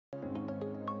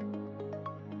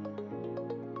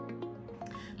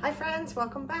Hi friends,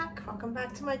 welcome back. Welcome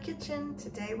back to my kitchen.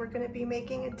 Today we're going to be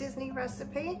making a Disney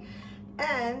recipe,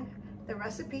 and the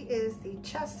recipe is the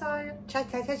Cheshire.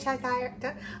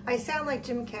 I sound like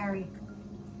Jim Carrey.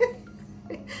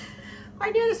 I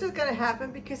knew this was going to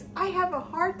happen because I have a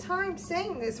hard time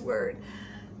saying this word.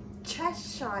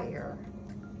 Cheshire.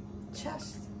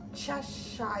 Cheshire.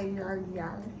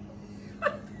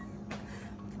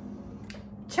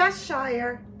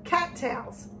 Cheshire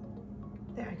cattails.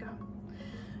 There we go.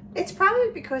 It's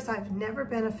probably because I've never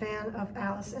been a fan of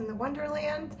Alice in the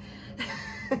Wonderland.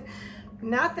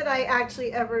 Not that I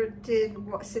actually ever did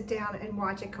sit down and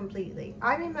watch it completely.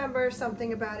 I remember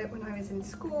something about it when I was in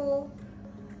school,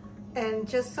 and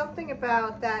just something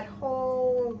about that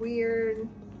whole weird,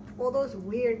 all those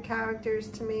weird characters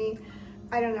to me.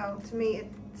 I don't know, to me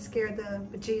it scared the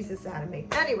bejesus out of me.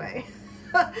 Anyway,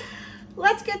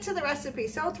 let's get to the recipe.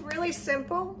 So it's really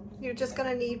simple. You're just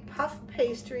gonna need puff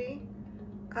pastry.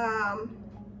 Let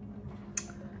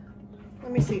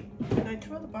me see, did I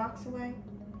throw the box away?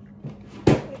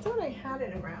 I thought I had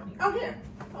it around. Oh, here,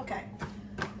 okay.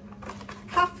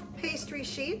 Puff pastry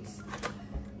sheets,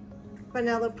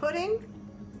 vanilla pudding,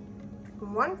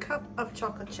 1 cup of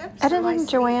chocolate chips. Editing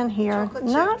Joann here,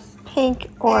 not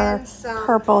pink or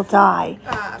purple dye,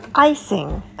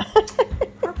 icing.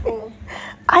 Purple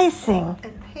icing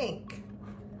and pink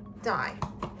dye,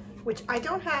 which I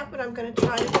don't have, but I'm going to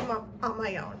try to come up on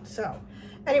my own. So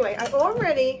anyway, I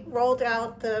already rolled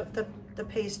out the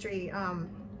pastry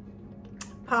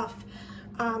puff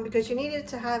because you needed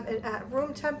to have it at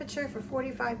room temperature for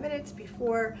 45 minutes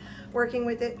before working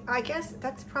with it. I guess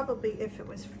that's probably if it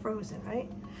was frozen,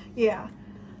 right? Yeah.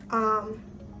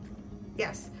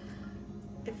 Yes.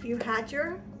 If you had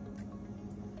your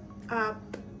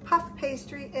puff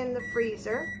pastry in the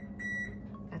freezer,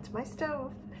 that's my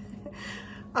stove,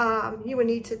 you would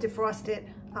need to defrost it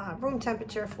room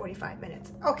temperature 45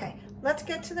 minutes. Okay, let's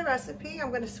get to the recipe. I'm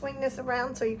going to swing this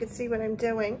around so you can see what I'm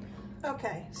doing.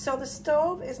 Okay, so the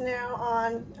stove is now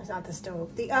on, it's not the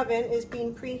stove, the oven is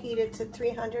being preheated to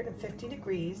 350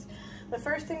 degrees. The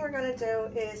first thing we're going to do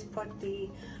is put the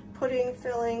pudding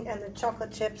filling and the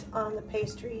chocolate chips on the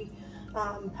pastry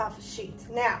puff sheets.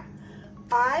 Now,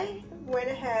 I went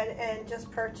ahead and just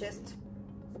purchased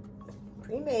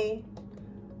pre-made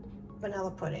vanilla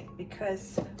pudding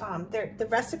because the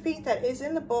recipe that is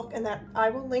in the book and that I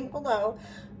will link below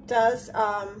does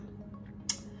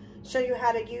show you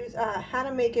how to use how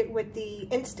to make it with the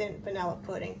instant vanilla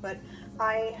pudding, but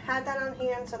I had that on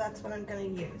hand, so that's what I'm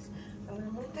going to use. I'm going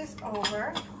to move this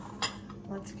over.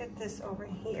 Let's get this over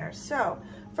here. So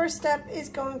first step is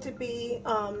going to be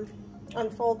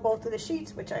unfold both of the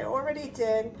sheets, which I already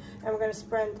did, and we're going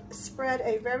to spread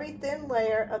a very thin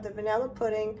layer of the vanilla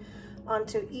pudding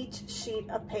onto each sheet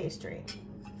of pastry.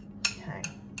 Okay,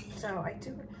 so I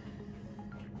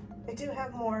do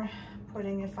have more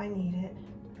pudding if I need it,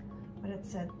 but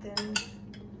it's a thin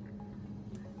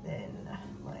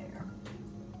layer.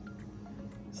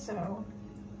 So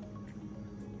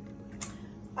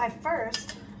I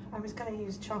was going to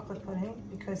use chocolate pudding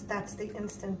because that's the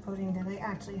instant pudding that I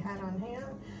actually had on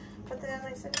hand, but then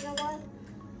I said, you know what,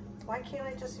 why can't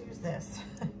I just use this?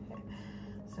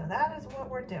 So that is what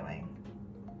we're doing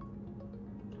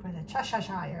for the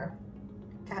Cheshire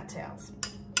cattails.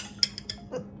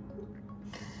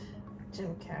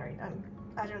 Jim Carrey.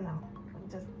 I don't know.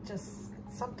 Just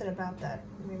something about that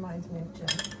reminds me of Jim.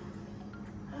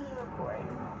 Oh boy.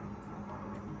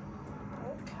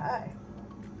 Okay.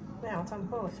 Now it's on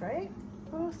both, right?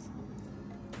 Both?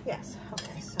 Yes.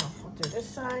 Okay, so we'll do this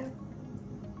side.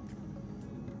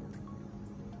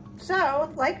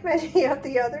 So, like many of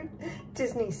the other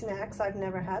Disney snacks, I've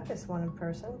never had this one in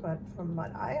person, but from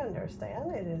what I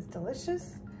understand, it is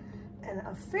delicious and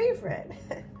a favorite.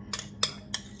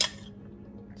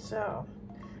 So,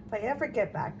 if I ever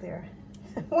get back there,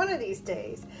 one of these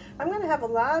days, I'm going to have a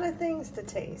lot of things to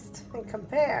taste and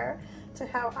compare to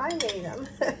how I made them,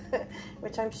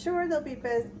 which I'm sure they'll be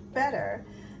better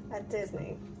at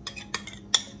Disney.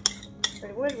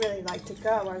 I would really like to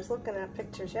go. I was looking at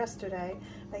pictures yesterday.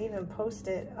 I even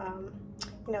posted,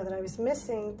 you know, that I was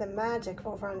missing the magic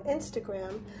over on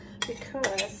Instagram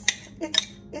because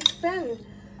it's been,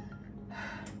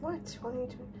 what, 3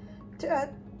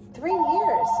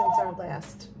 years since our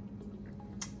last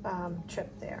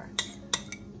trip there.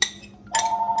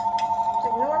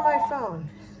 Ignore my phone.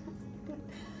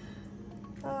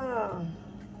 Oh,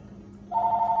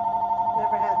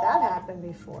 never had that happen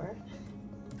before.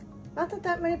 Not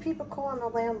that many people call on the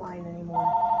landline anymore.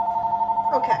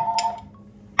 Okay.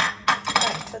 All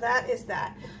right, so that is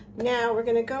that. Now we're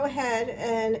going to go ahead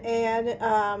and add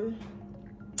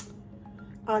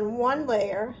on one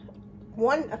layer,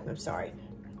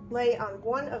 lay on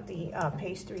one of the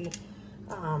pastry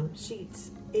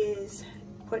sheets is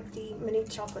put the mini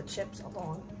chocolate chips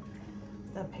along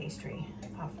the pastry.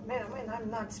 Oh, man,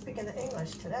 I'm not speaking the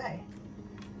English today.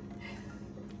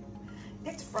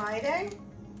 It's Friday,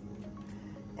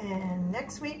 and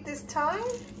next week this time,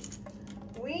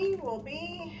 we will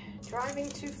be driving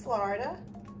to Florida.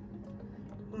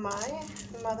 My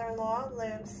mother-in-law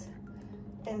lives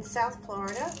in South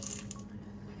Florida,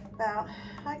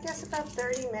 I guess about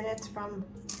 30 minutes from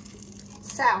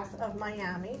south of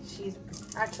Miami. She's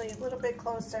actually a little bit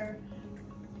closer,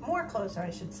 more closer I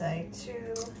should say,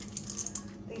 to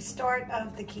the start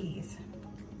of the Keys.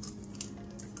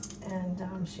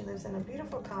 And she lives in a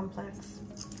beautiful complex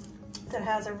that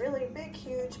has a really big,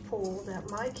 huge pool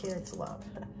that my kids love.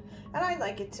 And I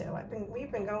like it too.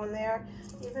 We've been going there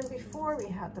even before we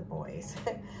had the boys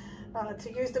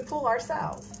to use the pool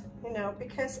ourselves, you know,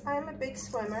 because I'm a big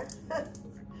swimmer.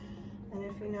 And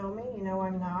if you know me, you know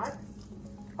I'm not.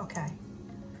 Okay,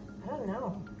 I don't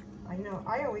know. I know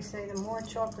I always say the more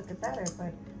chocolate the better,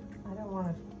 but I don't want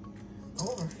to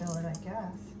overfill it, I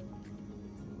guess.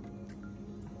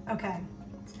 Okay,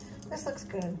 this looks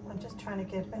good. I'm just trying to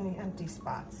get any empty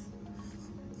spots.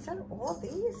 Is that all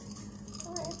these?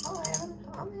 All right, I'll add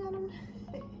them.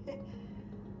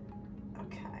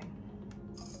 Okay.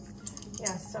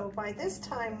 Yeah, so by this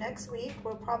time next week,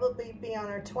 we'll probably be on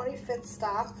our 25th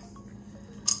stop.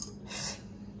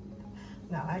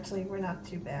 No, actually, we're not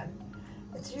too bad.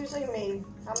 It's usually me.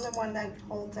 I'm the one that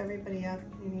holds everybody up.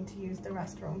 You need to use the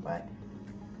restroom, but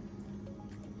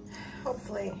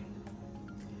hopefully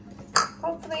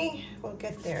we'll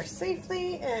get there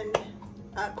safely and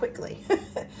quickly.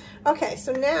 Okay,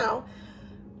 so now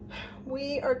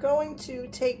we are going to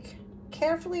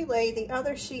carefully lay the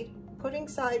other sheet pudding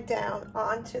side down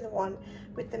onto the one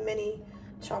with the mini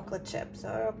chocolate chips.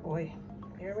 Oh boy,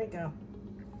 here we go.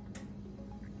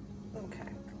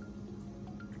 Okay.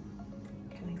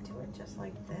 Can I do it just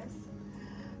like this?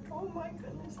 Oh my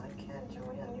goodness, I can.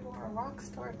 Joann, you are a rock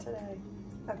star today.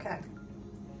 Okay.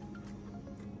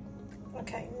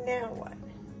 Okay, now what?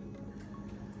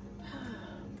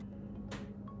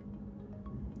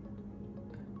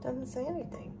 Doesn't say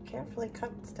anything. Carefully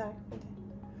cut the stack.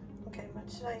 Okay, but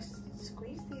should I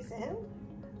squeeze these in?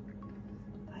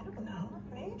 I don't know,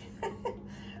 right?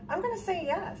 I'm gonna say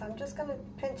yes. I'm just gonna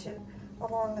pinch it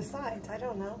along the sides. I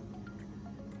don't know.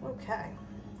 Okay.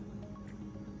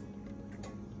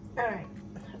 All right.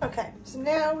 Okay, so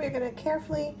now we're gonna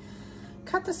carefully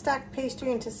cut the stacked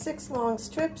pastry into 6 long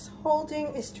strips, holding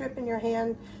a strip in your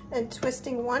hand and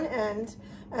twisting one end,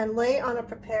 and lay on a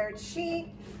prepared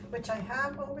sheet, which I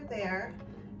have over there.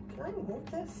 Can I move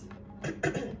this?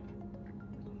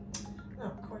 No,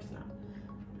 of course not.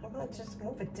 I'm gonna just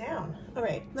move it down. All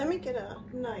right, let me get a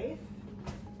knife.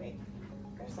 Wait,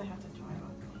 first I have to dry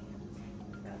off.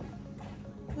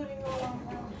 Pudding all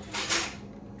over.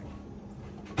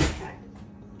 Okay,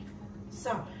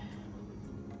 so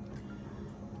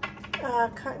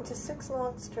cut into 6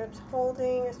 long strips,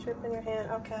 holding a strip in your hand.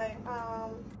 Okay,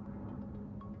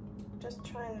 just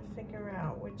trying to figure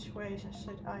out which way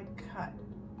should I cut.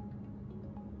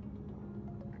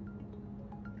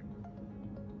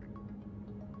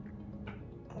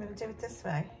 I'm gonna do it this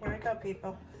way. Here we go,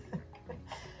 people.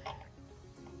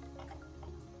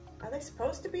 Are they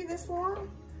supposed to be this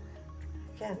long?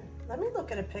 Again, let me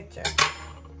look at a picture.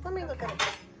 Let me look at it.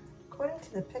 According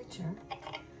to the picture,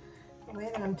 the way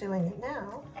that I'm doing it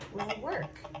now will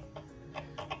work.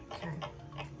 Okay.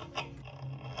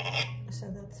 So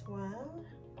that's 1.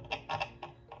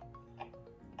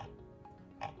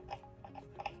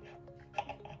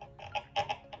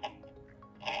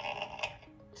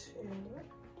 2.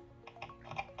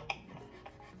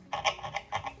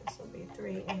 This will be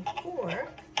 3 and 4.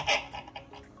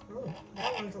 Oh,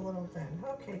 that one's a little thin.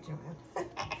 Okay, Joann.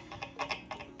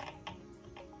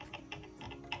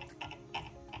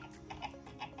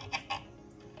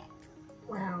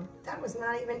 Wow, that was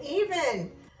not even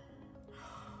even.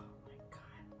 Oh my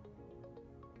God.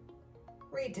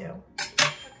 Redo.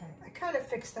 Okay, I kind of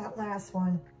fixed that last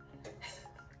one.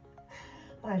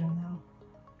 I don't know.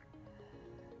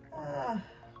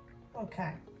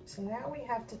 Okay, so now we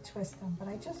have to twist them, but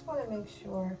I just want to make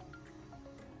sure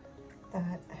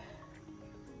that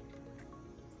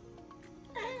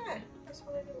this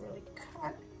one I didn't really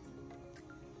cut.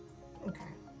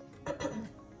 Okay.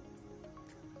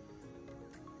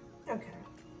 Okay.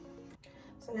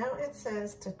 So now it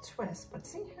says to twist, but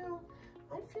see how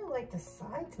I feel like the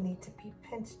sides need to be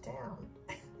pinched down.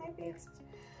 maybe it's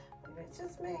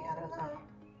just me, I don't know.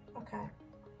 Okay.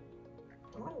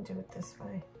 I'm gonna do it this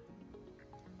way.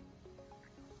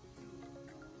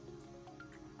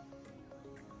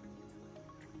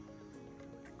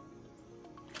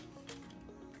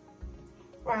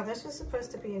 Wow, this was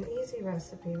supposed to be an easy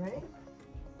recipe, right?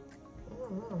 I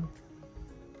don't know.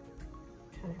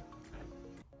 Okay.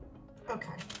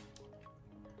 Okay.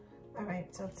 All right,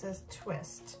 so it says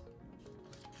twist.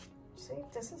 See,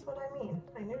 this is what I mean.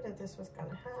 I knew that this was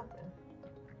gonna happen.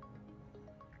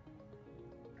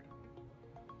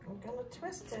 I'm gonna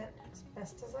twist it as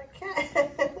best as I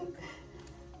can.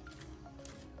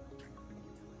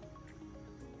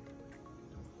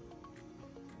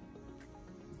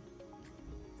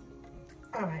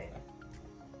 All right,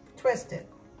 twist it.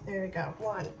 There we go.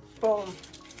 One, boom.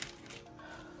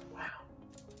 Wow.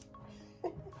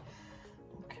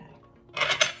 Okay.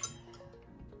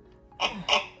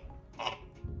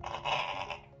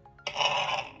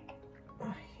 Oh,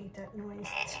 I hate that noise.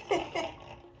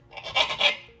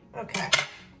 Okay.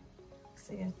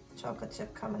 See a chocolate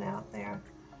chip coming out there.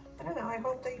 I don't know. I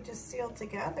hope they just seal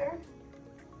together.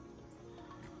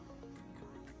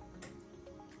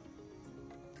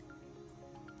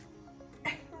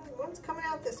 One's coming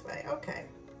out this way. Okay.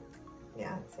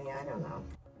 Yeah, see, I don't know.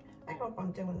 I hope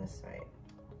I'm doing this right.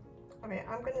 All right,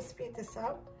 I'm going to speed this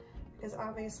up because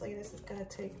obviously this is going to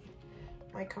take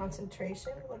my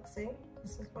concentration. Look, see,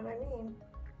 this is what I mean.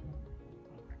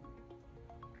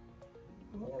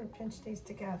 I'm going to pinch these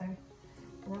together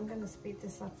and I'm going to speed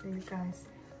this up for you guys.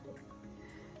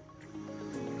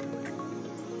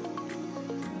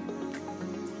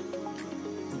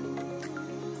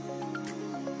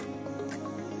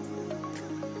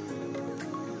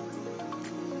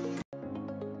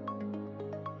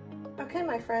 Okay,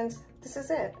 my friends, this is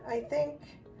it. I think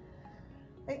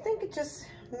it just,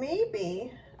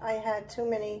 maybe I had too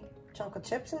many chocolate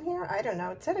chips in here. I don't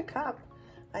know. It said a cup.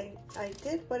 I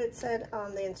did what it said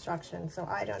on the instructions, so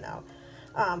I don't know.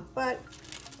 But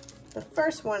the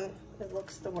first one, it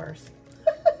looks the worst.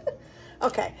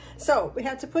 Okay, so we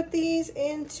have to put these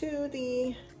into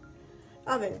the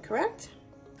oven, correct?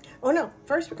 Oh no,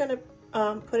 first we're gonna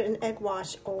put an egg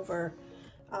wash over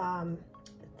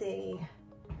the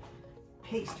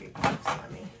pastry puffs.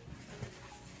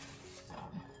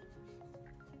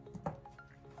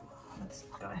 Let's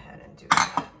go ahead and do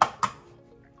that.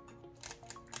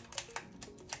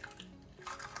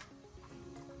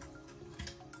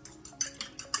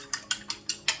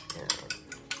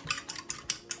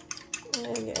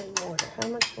 Egg and water. How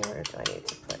much water do I need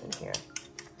to put in here?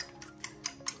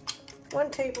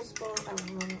 1 tablespoon of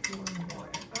warm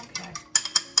water. Okay.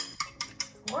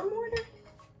 Warm water?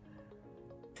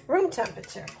 Room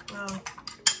temperature. No,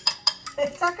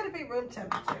 it's not going to be room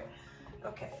temperature.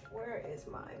 Okay, where is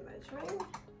my measuring?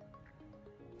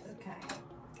 Okay,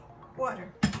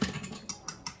 water.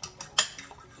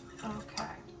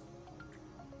 Okay.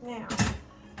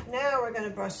 Now we're going to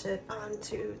brush it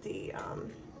onto the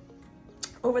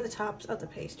over the tops of the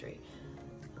pastry.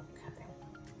 Okay.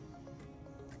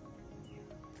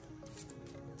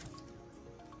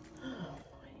 Oh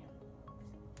boy.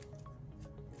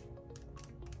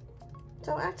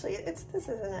 So actually, this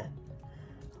isn't a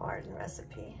hard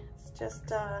recipe.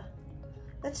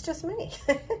 It's just me.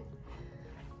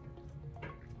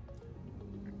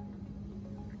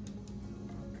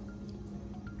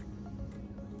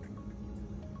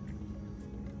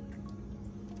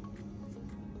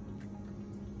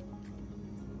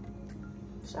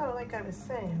 So, like I was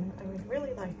saying, I would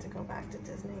really like to go back to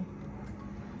Disney.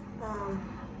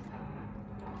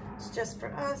 It's just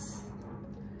for us.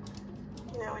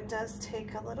 You know, it does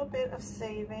take a little bit of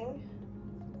saving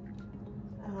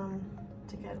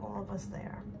to get all of us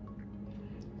there.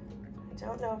 I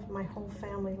don't know if my whole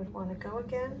family would want to go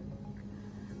again.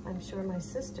 I'm sure my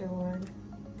sister would,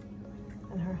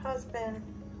 and her husband.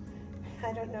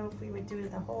 I don't know if we would do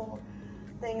the whole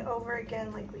thing over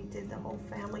again like we did the whole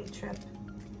family trip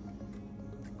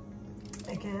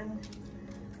again.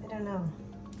 I don't know.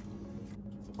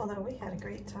 Although we had a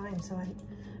great time, so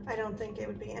I don't think it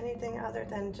would be anything other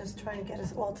than just trying to get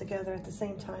us all together at the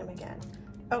same time again.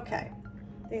 Okay,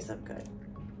 these look good.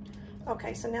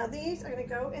 Okay, so now these are going to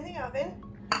go in the oven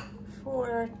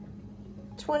for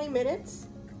 20 minutes,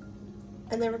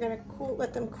 and then we're going to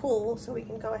let them cool so we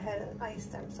can go ahead and ice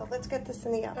them. So let's get this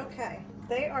in the oven. Okay,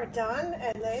 they are done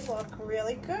and they look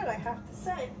really good, I have to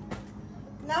say.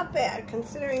 Not bad,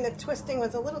 considering the twisting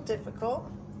was a little difficult,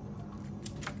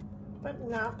 but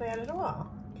not bad at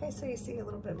all. Okay, so you see a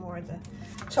little bit more of the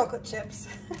chocolate chips,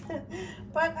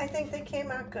 but I think they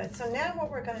came out good. So now what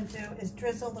we're going to do is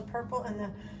drizzle the purple and the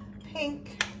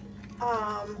pink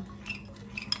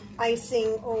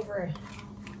icing over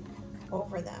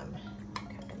them.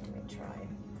 Okay, let me try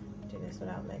and do this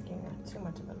without making too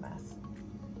much of a mess.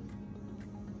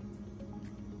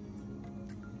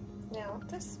 Now,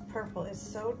 this purple is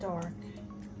so dark.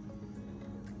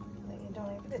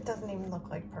 It doesn't even look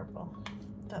like purple,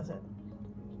 does it?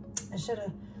 I should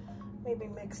have maybe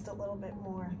mixed a little bit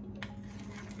more.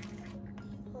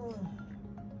 I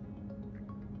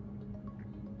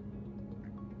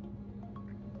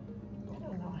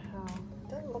don't know how. It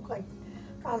doesn't look like,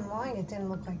 online it didn't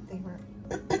look like they were,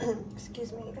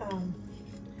 excuse me, the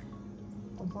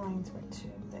lines were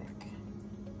too thick.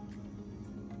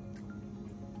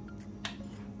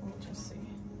 Let me just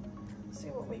see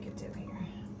what we could do here.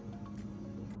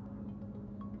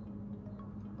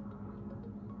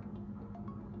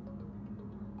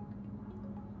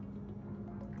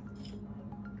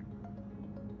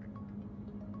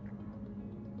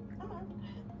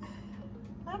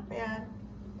 Not bad,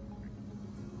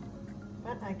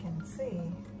 but I can see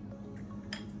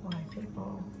why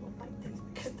people would like these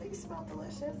because they smell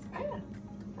delicious.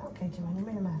 Okay, Joann, you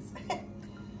made a mess.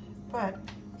 But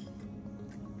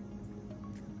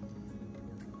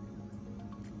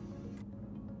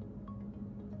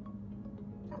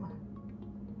come on,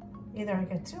 either I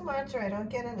get too much or I don't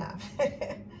get enough.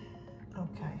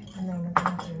 Okay, and then we're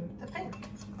going to do the pink.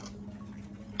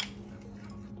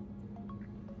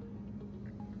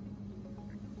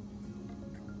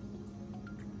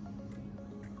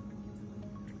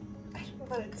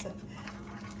 But it's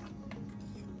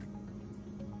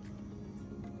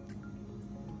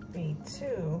be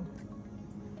too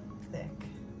thick.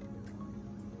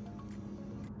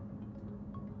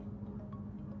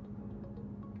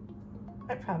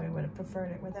 I probably would have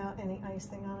preferred it without any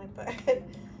icing on it, but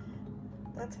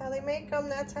that's how they make them.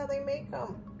 That's how they make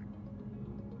them.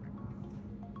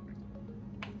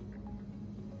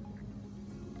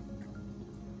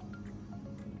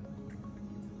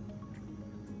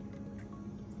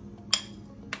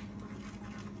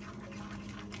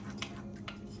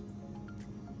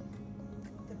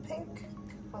 Pink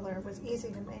color was easy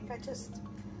to make. I just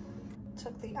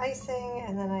took the icing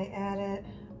and then I added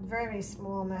very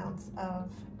small amounts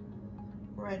of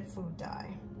red food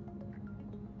dye.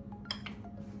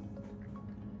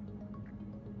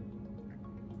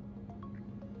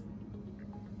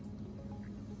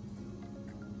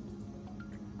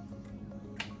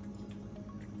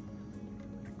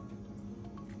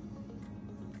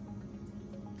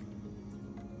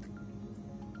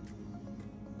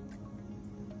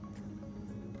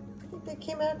 They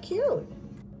came out cute.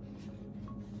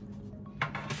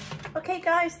 Okay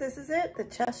guys, this is it, the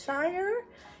Cheshire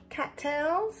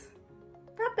cattails.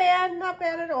 Not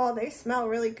bad at all. They smell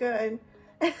really good.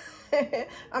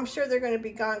 I'm sure they're going to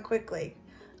be gone quickly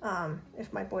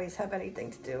if my boys have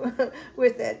anything to do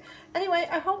with it. Anyway,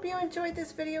 I hope you enjoyed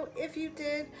this video. If you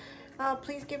did,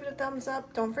 please give it a thumbs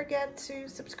up. Don't forget to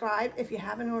subscribe if you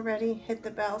haven't already. Hit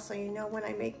the bell so you know when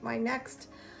I make my next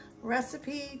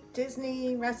recipe,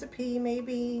 Disney recipe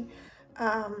maybe,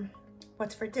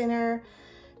 what's for dinner,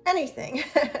 anything.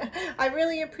 I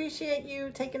really appreciate you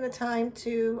taking the time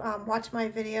to watch my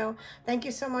video. Thank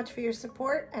you so much for your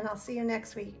support, and I'll see you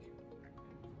next week.